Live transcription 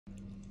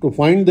To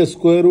find the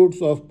square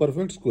roots of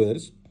perfect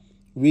squares,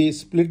 we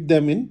split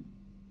them in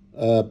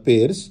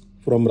pairs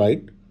from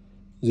right.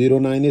 0,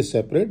 9 is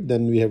separate,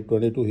 then we have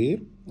 22 here,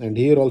 and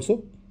here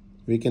also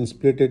we can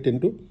split it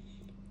into,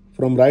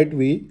 from right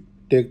we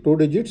take 2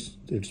 digits,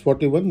 it's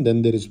 41,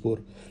 then there is 4.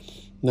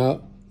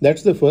 Now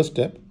that's the first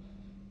step.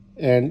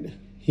 And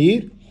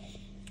here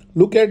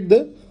look at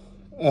the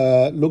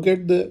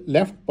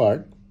left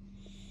part.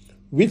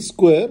 Which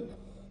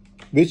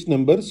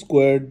number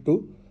squared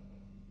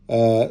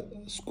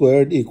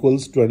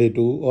equals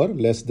 22 or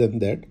less than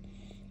that?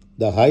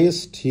 The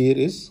highest here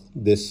is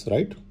this,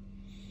 right?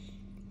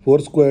 4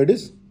 squared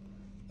is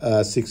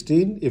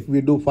 16. If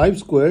we do 5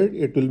 squared,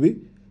 it will be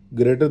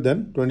greater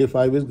than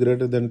 25 is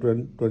greater than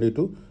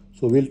 22.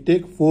 So we'll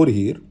take 4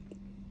 here.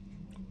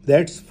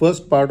 That's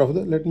first part of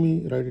the, let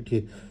me write it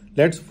here.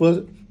 That's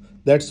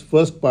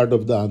first part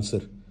of the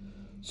answer.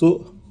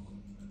 So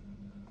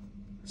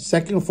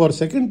second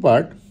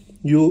part,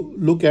 you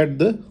look at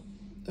the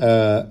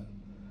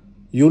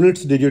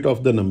units digit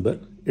of the number.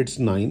 It's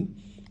 9.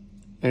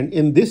 And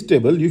in this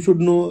table, you should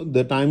know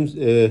the times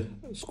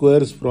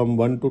squares from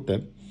 1 to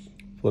 10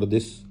 for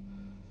this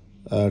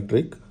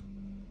trick.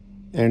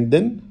 And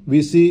then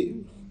we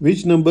see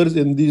which numbers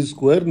in these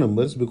square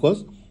numbers,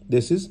 because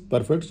this is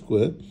perfect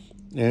square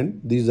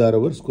and these are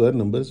our square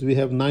numbers. We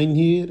have 9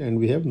 here and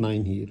we have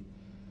 9 here.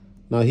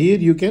 Now here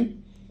you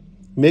can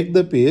make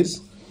the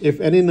pairs. If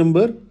any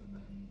number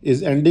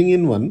is ending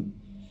in 1,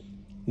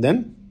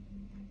 then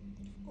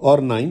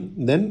or 9,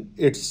 then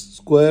its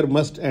square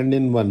must end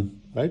in 1.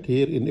 Right,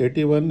 here in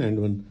 81 and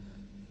 1.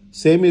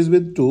 Same is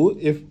with 2.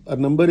 If a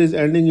number is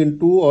ending in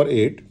 2 or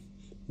 8,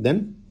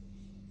 then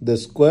the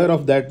square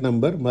of that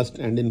number must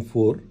end in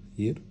 4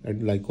 here,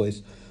 and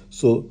likewise.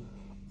 So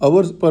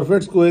our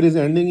perfect square is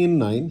ending in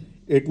 9.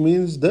 It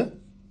means the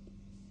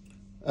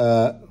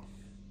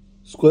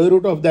square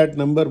root of that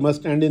number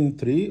must end in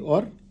 3,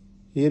 or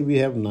here we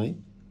have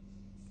 9.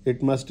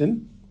 It must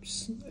end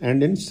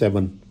in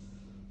 7.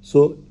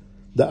 So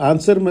the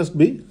answer must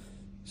be,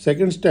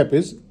 second step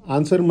is,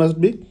 answer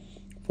must be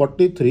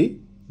 43.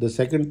 The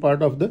second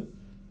part of the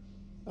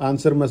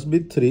answer must be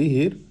 3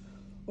 here,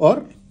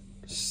 or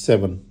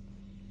 7.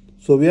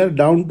 So we are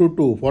down to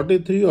 2,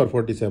 43 or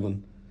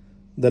 47.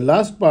 The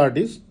last part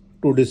is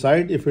to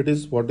decide if it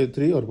is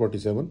 43 or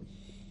 47.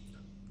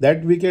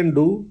 That we can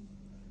do,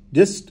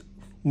 just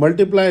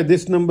multiply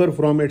this number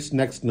from its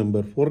next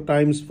number. 4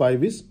 times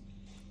 5 is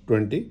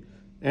 20,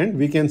 and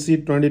we can see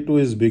 22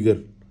 is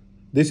bigger.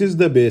 This is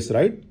the base,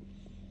 right?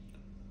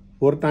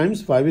 4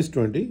 times 5 is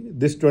 20.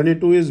 This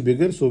 22 is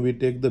bigger, so we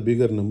take the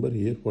bigger number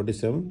here.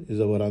 47 is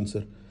our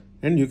answer.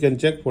 And you can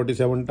check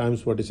 47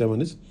 times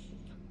 47 is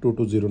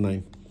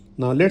 2209.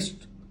 Now let's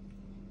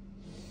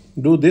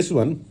do this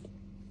one.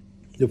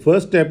 The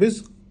first step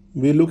is,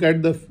 we look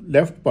at the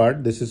left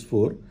part, this is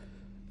 4.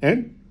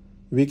 And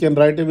we can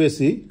right away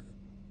see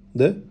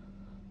the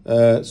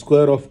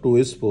square of 2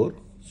 is 4.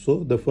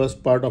 So the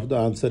first part of the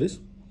answer is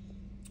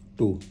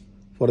 2.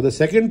 For the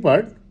second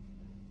part,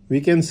 we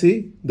can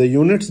see the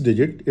units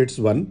digit, it's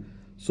 1.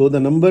 So the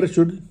number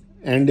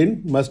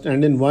must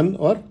end in 1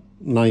 or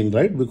 9,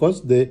 right?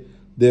 Because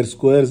their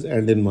squares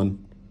end in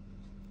 1.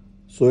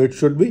 So it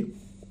should be,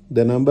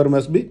 the number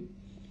must be,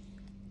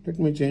 let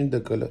me change the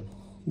color.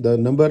 The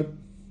number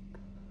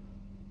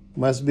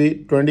must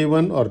be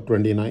 21 or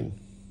 29,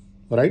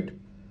 right?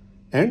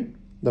 And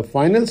the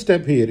final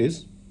step here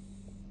is,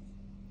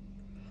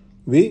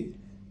 we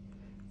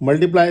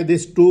multiply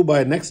this 2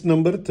 by next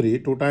number 3.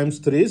 2 times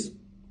 3 is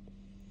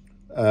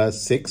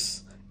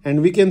 6,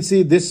 and we can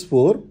see this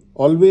 4.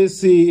 Always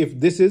see if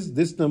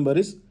this number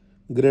is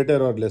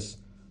greater or less.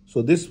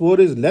 So this 4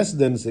 is less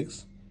than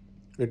 6.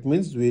 It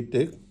means we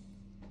take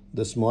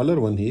the smaller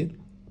one here.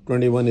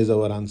 21 is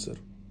our answer.